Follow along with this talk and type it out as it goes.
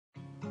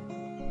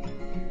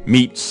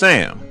Meet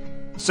Sam.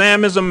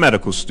 Sam is a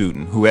medical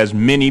student who has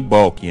many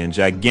bulky and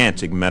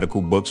gigantic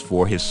medical books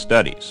for his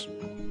studies.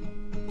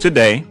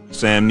 Today,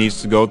 Sam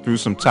needs to go through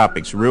some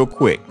topics real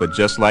quick, but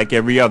just like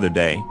every other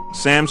day,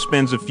 Sam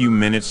spends a few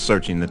minutes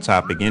searching the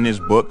topic in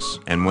his books,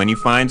 and when he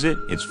finds it,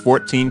 it's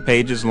 14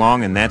 pages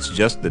long, and that's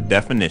just the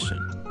definition.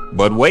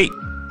 But wait,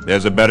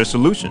 there's a better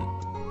solution.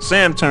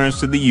 Sam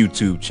turns to the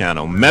YouTube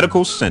channel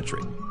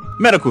Centric.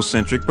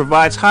 Centric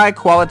provides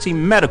high-quality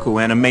medical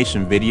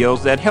animation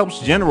videos that helps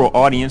general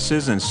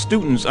audiences and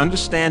students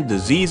understand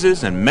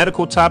diseases and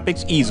medical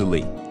topics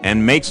easily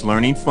and makes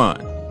learning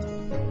fun.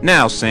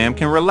 Now Sam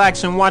can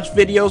relax and watch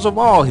videos of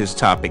all his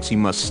topics he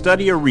must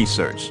study or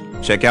research.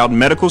 Check out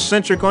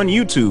Centric on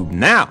YouTube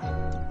now.